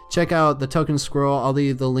 So check out the Token Squirrel. I'll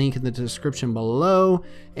leave the link in the description below.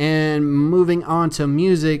 And moving on to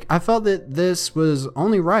music, I felt that this was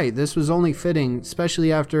only right. This was only fitting,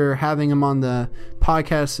 especially after having him on the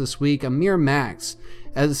podcast this week. Amir Max.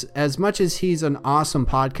 As much as he's an awesome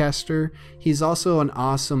podcaster, he's also an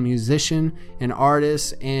awesome musician and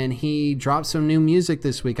artist, and he dropped some new music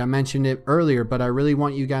this week. I mentioned it earlier, but I really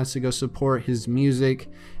want you guys to go support his music.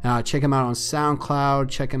 Check him out on SoundCloud,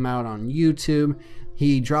 check him out on YouTube.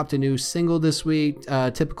 He dropped a new single this week,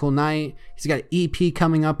 Typical Night. He's got an EP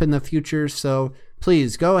coming up in the future, so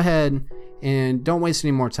please go ahead and don't waste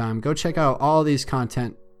any more time. Go check out all these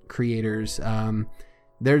content creators.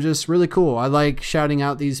 They're just really cool. I like shouting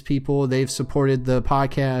out these people. They've supported the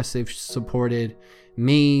podcast. They've supported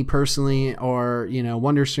me personally, or,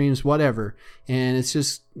 Wonder Streams, whatever. And it's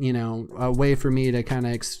just, a way for me to kind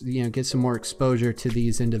of, get some more exposure to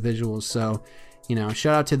these individuals. So,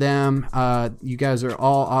 shout out to them. You guys are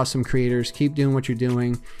all awesome creators. Keep doing what you're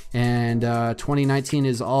doing. And 2019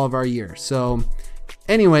 is all of our year. So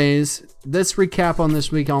anyways, let's recap on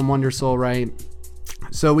this week on Wonder Soul, right?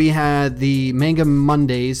 So we had the Manga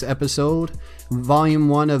Mondays episode, Volume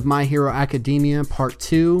 1 of My Hero Academia, Part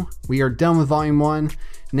 2. We are done with Volume 1.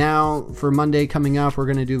 Now, for Monday coming up, we're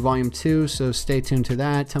going to do Volume 2, so stay tuned to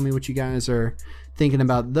that. Tell me what you guys are thinking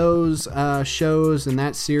about those shows and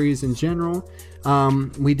that series in general.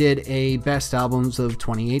 We did a Best Albums of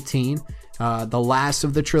 2018. The last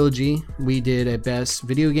of the trilogy. We did a Best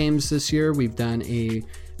Video Games this year. We've done a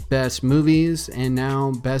Best Movies, and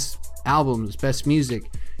now Best Albums, Best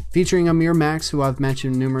Music, featuring Amir Max, who I've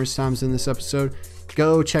mentioned numerous times in this episode.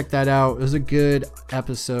 Go check that out. It was a good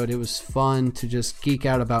episode. It was fun to just geek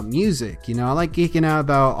out about music. I like geeking out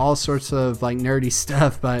about all sorts of like nerdy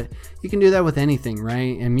stuff, but you can do that with anything,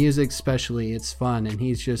 right? And music especially, it's fun. And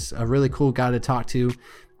he's just a really cool guy to talk to.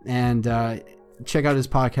 And check out his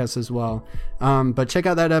podcast as well. But check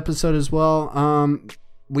out that episode as well.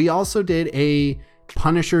 We also did a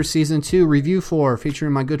Punisher Season 2 review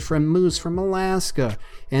featuring my good friend Moose from Alaska,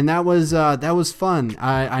 and that was fun.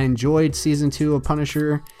 I enjoyed Season 2 of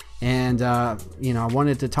Punisher, And, I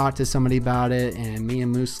wanted to talk to somebody about it, and me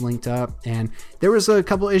and Moose linked up, and there was a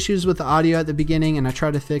couple issues with the audio at the beginning, and I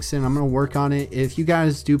tried to fix it, and I'm going to work on it. If you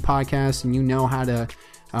guys do podcasts and you know how to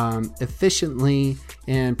efficiently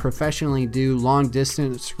and professionally do long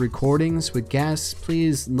distance recordings with guests,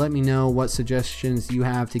 please let me know what suggestions you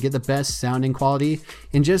have to get the best sounding quality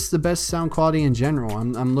and just the best sound quality in general.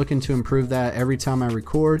 I'm looking to improve that every time I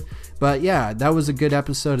record. But yeah, that was a good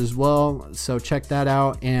episode as well, so check that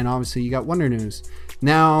out. And obviously you got Wonder News.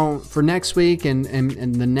 Now for next week and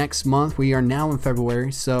the next month, we are now in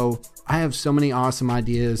February, so I have so many awesome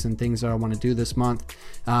ideas and things that I want to do this month.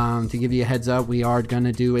 To give you a heads up, we are going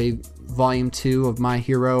to do a volume 2 of My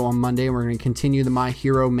Hero on Monday. We're going to continue the My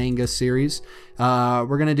Hero manga series. We're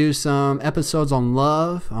going to do some episodes on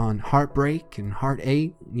love, on heartbreak and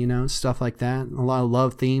heartache, stuff like that. A lot of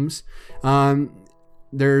love themes.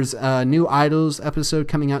 There's a new Idols episode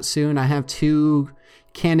coming out soon. I have 2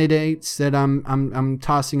 candidates that I'm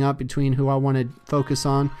tossing up between who I want to focus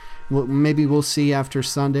on. Well, maybe we'll see after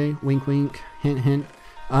Sunday. Wink, wink, hint, hint.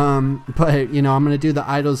 But I'm going to do the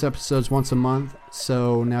Idols episodes once a month.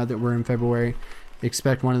 So now that we're in February,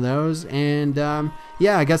 expect one of those. And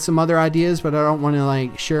I got some other ideas, but I don't want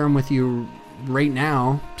to share them with you right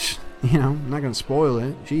now. I'm not going to spoil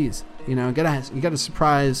it. Jeez, you got to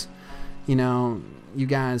surprise, you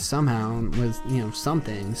guys somehow with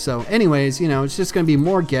something. So anyways, it's just going to be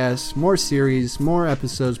more guests, more series, more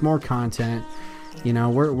episodes, more content.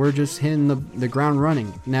 We're just hitting the ground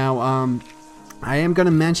running. Now, I am going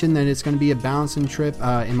to mention that it's going to be a balancing trip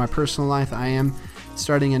in my personal life. I am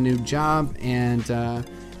starting a new job, and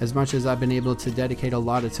as much as I've been able to dedicate a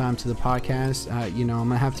lot of time to the podcast, I'm going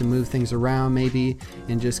to have to move things around maybe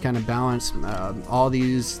and just kind of balance all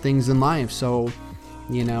these things in life. So,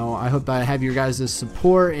 I hope I have your guys'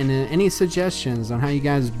 support and any suggestions on how you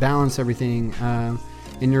guys balance everything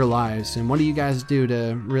in your lives, and what do you guys do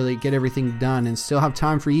to really get everything done and still have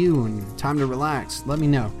time for you and time to relax. Let me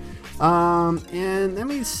know. And let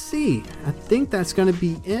me see. I think that's going to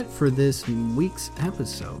be it for this week's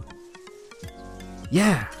episode.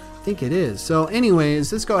 Yeah, I think it is. So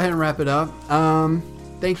anyways, let's go ahead and wrap it up.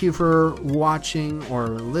 Thank you for watching or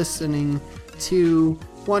listening to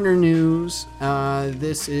Wonder News.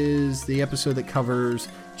 This is the episode that covers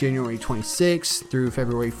January 26th through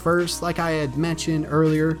February 1st. Like I had mentioned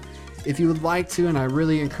earlier, if you would like to, and I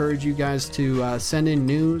really encourage you guys to send in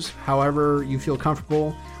news however you feel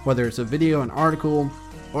comfortable, whether it's a video, an article,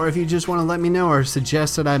 or if you just want to let me know or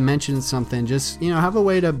suggest that I mentioned something, just have a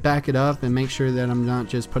way to back it up and make sure that I'm not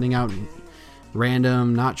just putting out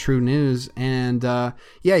random, not true news. And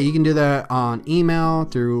you can do that on email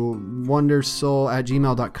through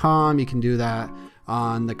wondersoul@gmail.com. You can do that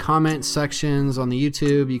on the comment sections on the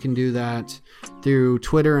YouTube. You can do that through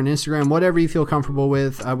Twitter and Instagram, whatever you feel comfortable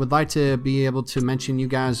with. I would like to be able to mention you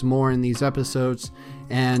guys more in these episodes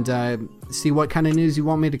and see what kind of news you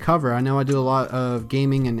want me to cover. I know I do a lot of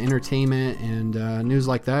gaming and entertainment and news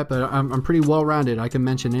like that, but I'm pretty well-rounded. I can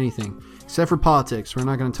mention anything except for politics. We're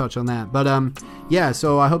not going to touch on that. But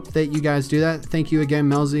so I hope that you guys do that. Thank you again,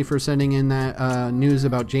 Melzy, for sending in that news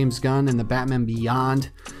about James Gunn and the Batman Beyond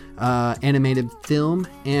animated film.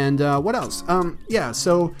 And what else?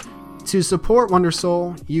 So to support Wonder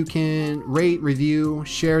Soul, you can rate, review,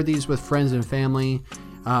 share these with friends and family.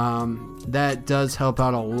 That does help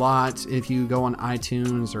out a lot. If you go on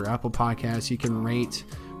iTunes or Apple Podcasts, you can write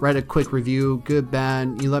a quick review, good,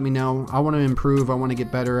 bad. You let me know. I want to improve. I want to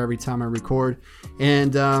get better every time I record.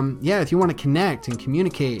 And if you want to connect and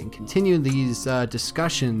communicate and continue these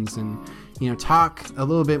discussions and talk a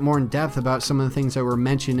little bit more in depth about some of the things that were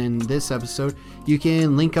mentioned in this episode, you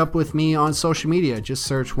can link up with me on social media. Just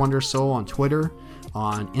search Wonder Soul on Twitter,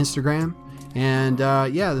 on Instagram, and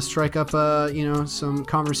let's strike up some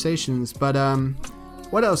conversations. But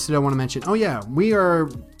what else did I want to mention? Oh yeah, we are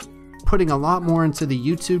putting a lot more into the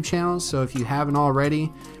YouTube channel, so if you haven't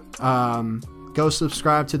already, go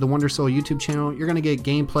subscribe to the Wonder Soul YouTube channel. You're going to get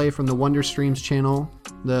gameplay from the Wonder Streams channel,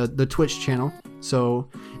 the Twitch channel. So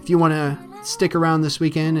if you want to stick around this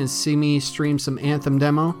weekend and see me stream some Anthem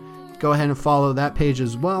demo, go ahead and follow that page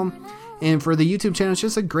as well. And for the YouTube channel, it's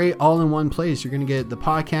just a great all-in-one place. You're going to get the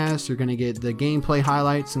podcast, you're going to get the gameplay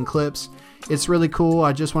highlights and clips. It's really cool.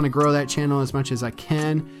 I just want to grow that channel as much as I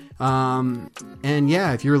can.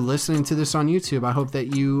 If you're listening to this on YouTube, I hope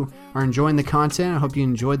that you are enjoying the content. I hope you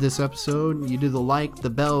enjoyed this episode. You do the like, the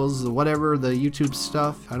bells, the whatever, the YouTube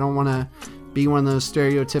stuff. I don't want to be one of those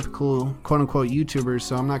stereotypical quote-unquote YouTubers,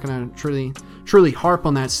 so I'm not going to truly harp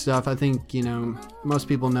on that stuff. I think, most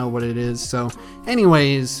people know what it is. So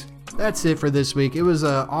anyways, that's it for this week. It was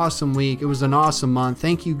an awesome week. It was an awesome month.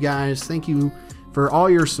 Thank you guys. Thank you for all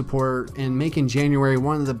your support and making January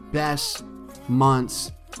one of the best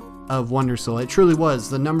months of Wondersoul. It truly was.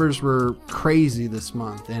 The numbers were crazy this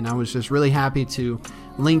month, and I was just really happy to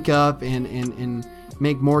link up and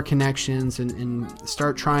make more connections and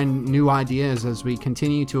start trying new ideas as we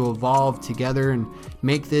continue to evolve together and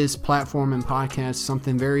make this platform and podcast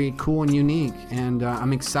something very cool and unique. And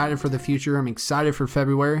I'm excited for the future. I'm excited for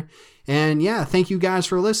February. And yeah, thank you guys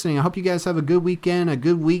for listening. I hope you guys have a good weekend, a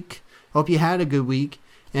good week. Hope you had a good week.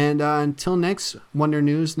 And until next Wonder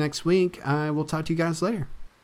News next week, I will talk to you guys later.